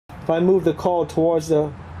I move the coil towards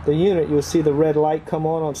the unit, you'll see the red light come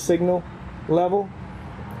on signal level.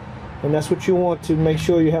 And that's what you want to make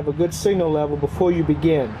sure you have a good signal level before you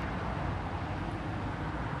begin.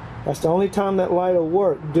 That's the only time that light will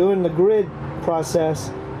work. During the grid process,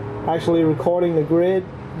 actually recording the grid,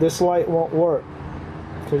 this light won't work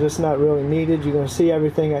because it's not really needed. You're going to see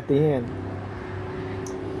everything at the end.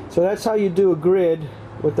 So that's how you do a grid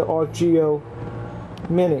with the Arc-Geo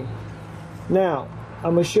Mini. Now,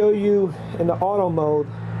 I'm going to show you in the auto mode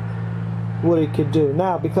what it could do.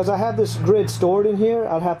 Now, because I have this grid stored in here,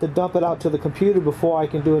 I'd have to dump it out to the computer before I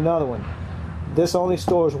can do another one. This only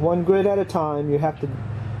stores one grid at a time. You have to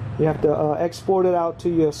export it out to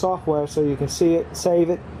your software so you can see it, save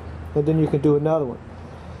it, and then you can do another one.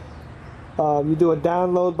 You do a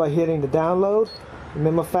download by hitting the download.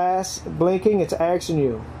 Remember, fast blinking, it's asking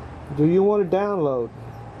you, do you want to download?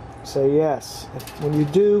 Say yes. When you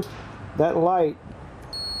do, that light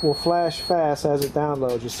will flash fast as it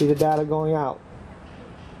downloads. You see the data going out.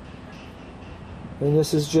 And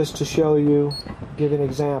this is just to show you, give an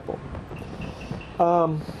example.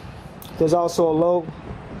 There's also a low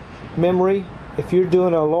memory. If you're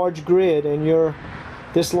doing a large grid and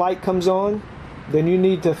this light comes on, then you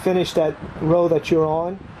need to finish that row that you're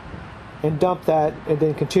on and dump that and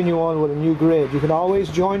then continue on with a new grid. You can always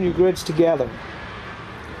join your grids together.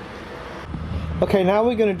 Okay, now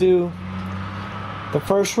we're going to do the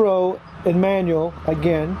first row in manual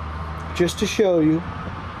again, just to show you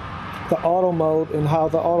the auto mode and how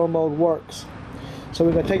the auto mode works. So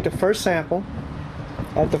we're going to take the first sample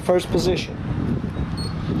at the first position.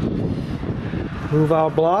 Move our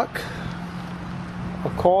block, a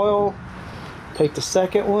coil, take the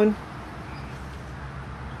second one,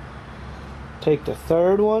 take the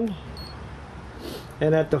third one,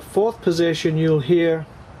 and at the fourth position you'll hear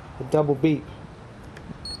a double beep.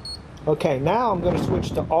 Okay, now I'm going to switch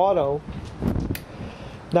to auto.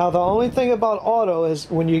 Now the only thing about auto is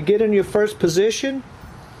when you get in your first position,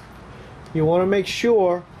 you want to make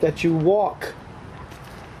sure that you walk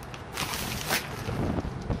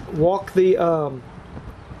the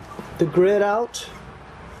grid out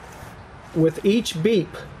with each beep,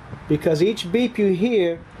 because each beep you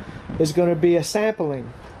hear is going to be a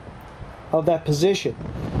sampling of that position,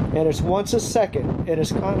 and it's once a second, and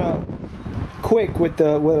it's kind of quick with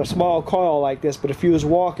a small coil like this. But if you was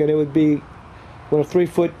walking, it would be with a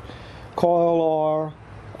 3-foot coil or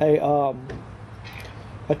a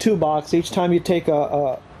 2-box. Each time you take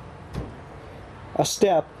a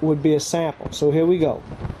step would be a sample. So here we go.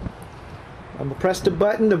 I'm gonna press the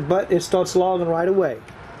button. It starts logging right away.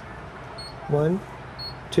 1,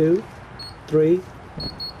 2, 3,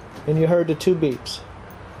 and you heard the 2 beeps.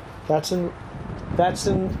 That's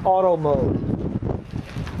in auto mode.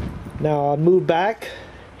 Now I'll move back,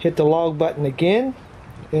 hit the log button again,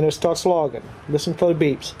 and it starts logging. Listen for the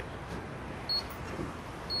beeps.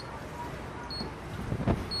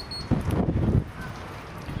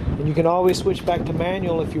 And you can always switch back to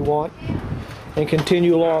manual if you want and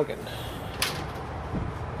continue logging.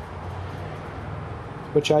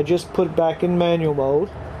 Which I just put back in manual mode,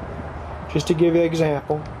 just to give you an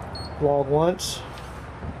example. Log once,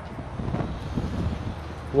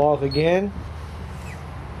 log again,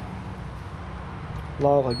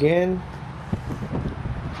 log again,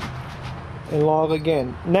 and log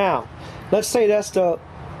again. Now, let's say that's the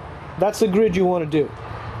grid you want to do.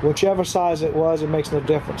 Whichever size it was, it makes no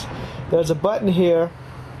difference. There's a button here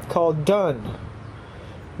called Done.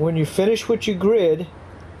 When you finish with your grid,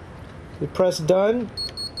 you press Done,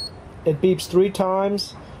 it beeps 3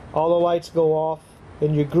 times, all the lights go off,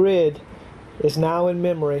 and your grid is now in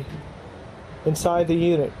memory inside the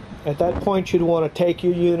unit. At that point, you'd want to take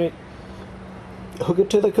your unit, hook it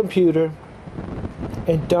to the computer,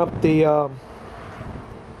 and dump the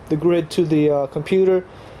grid to the computer,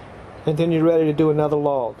 and then you're ready to do another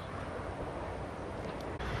log.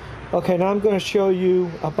 Okay, now I'm going to show you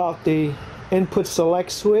about the input select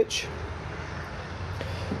switch.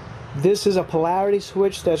 This is a polarity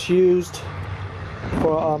switch that's used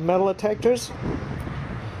for metal detectors.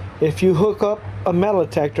 If you hook up a metal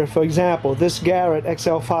detector, for example, this Garrett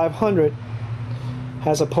XL500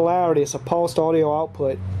 has a polarity, it's a pulsed audio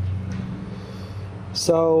output.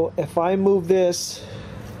 So if I move this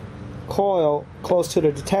coil close to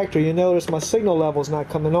the detector, you notice my signal level is not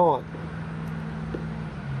coming on.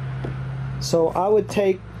 So I would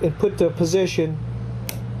take and put the position,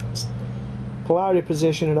 polarity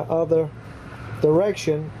position, in the other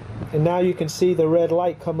direction, and now you can see the red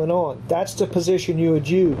light coming on. That's the position you would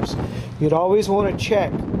use. You'd always want to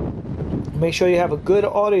check, make sure you have a good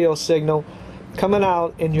audio signal coming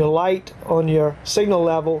out and your light on your signal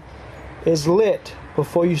level is lit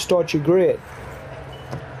before you start your grid.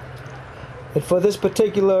 And for this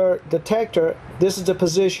particular detector, this is the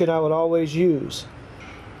position I would always use.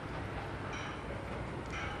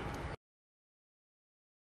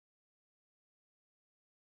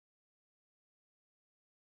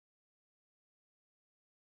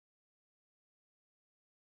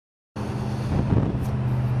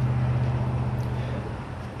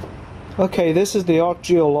 Okay, this is the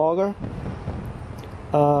Arc-Geo Logger.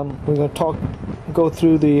 We're going to go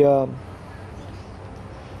through the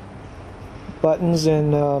buttons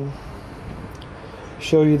and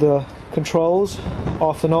show you the controls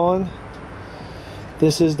off and on.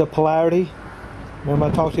 This is the polarity. Remember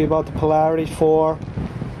I talked to you about the polarity for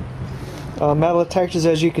metal detectors.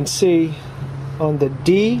 As you can see on the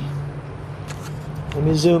D, let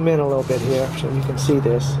me zoom in a little bit here so you can see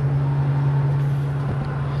this.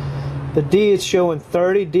 The D is showing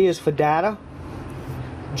 30. D is for data.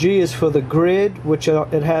 G is for the grid, which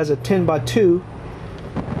it has a 10 by 2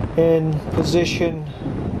 in position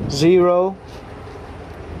 0,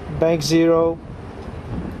 bank 0,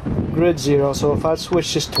 grid 0. So if I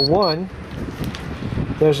switch this to 1,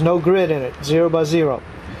 there's no grid in it, 0 by 0.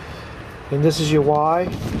 And this is your Y.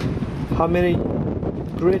 How many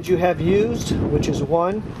grids you have used, which is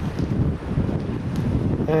 1.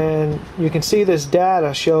 And you can see this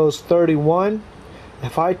data shows 31.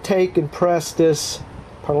 If I take and press this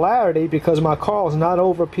polarity, because my coil is not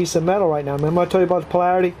over a piece of metal right now. Remember I told you about the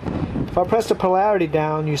polarity? If I press the polarity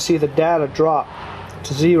down, you see the data drop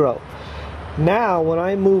to 0. Now when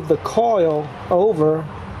I move the coil over,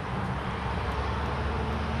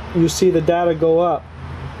 you see the data go up.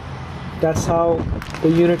 That's how the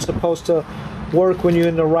unit's supposed to work when you're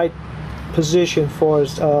in the right position for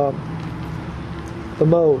the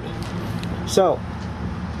mode. So,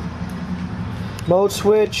 mode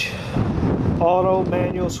switch, auto,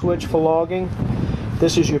 manual switch for logging.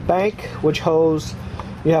 This is your bank, which holds,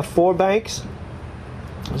 you have 4 banks,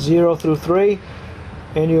 0 through 3,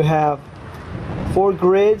 and you have 4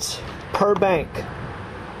 grids per bank.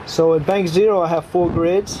 So in bank 0 I have 4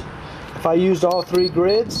 grids. If I used all 3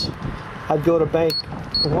 grids, I'd go to bank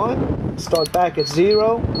 1, start back at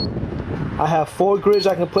 0. I have 4 grids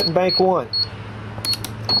I can put in bank 1.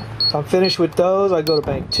 If I'm finished with those, I go to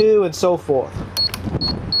bank 2 and so forth.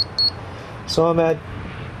 So I'm at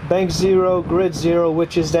bank 0, grid 0,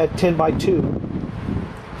 which is that 10 by 2.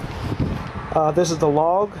 This is the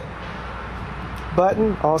log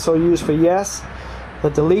button, also used for yes. The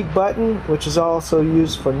delete button, which is also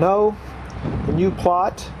used for no. The new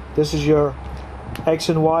plot, this is your X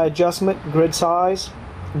and Y adjustment, grid size,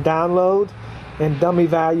 download, and dummy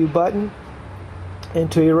value button. And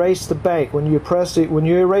to erase the bank, when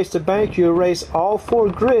you erase the bank, you erase all 4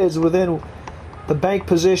 grids within the bank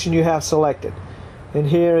position you have selected. And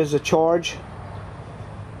here is a charge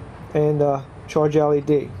and charge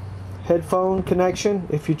LED. Headphone connection,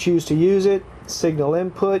 if you choose to use it, signal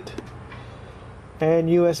input, and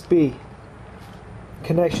USB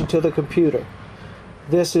connection to the computer.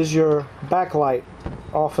 This is your backlight,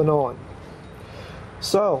 off and on.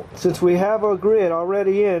 So, since we have our grid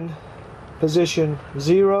already in position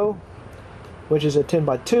 0, which is a 10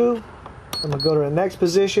 by 2, I'm going to go to the next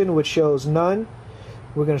position, which shows none.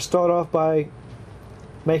 We're going to start off by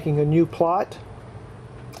making a new plot.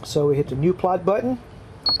 So we hit the new plot button,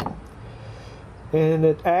 and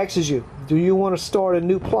it asks you, do you want to start a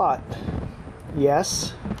new plot?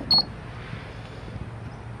 Yes.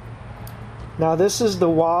 Now this is the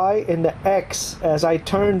Y and the X. As I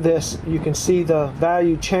turn this, you can see the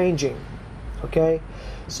value changing. Okay,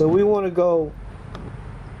 so we want to go,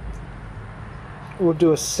 we'll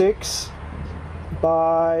do a 6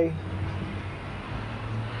 by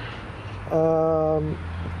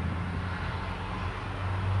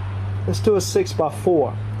let's do a 6 by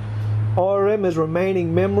 4. ORM is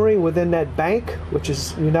remaining memory within that bank, which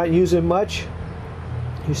is you're not using much.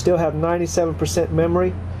 You still have 97%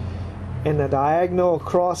 memory. And the diagonal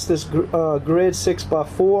across this grid 6 by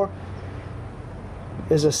 4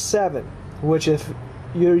 is a 7, which if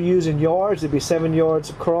you're using yards, it'd be 7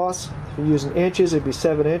 yards across. If you're using inches, it'd be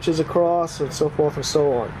 7 inches across, and so forth and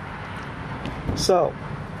so on. So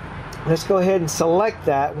let's go ahead and select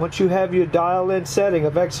that. Once you have your dial-in setting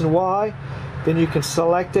of X and Y, then you can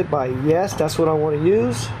select it by yes, that's what I want to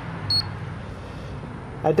use.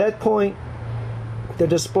 At that point, the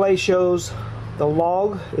display shows the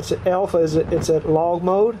log. It's at alpha, it's at log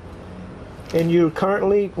mode, and you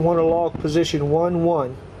currently want to log position 1,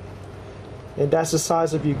 1, and that's the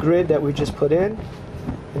size of your grid that we just put in,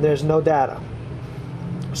 and there's no data.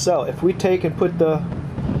 So if we take and put the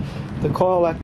coil at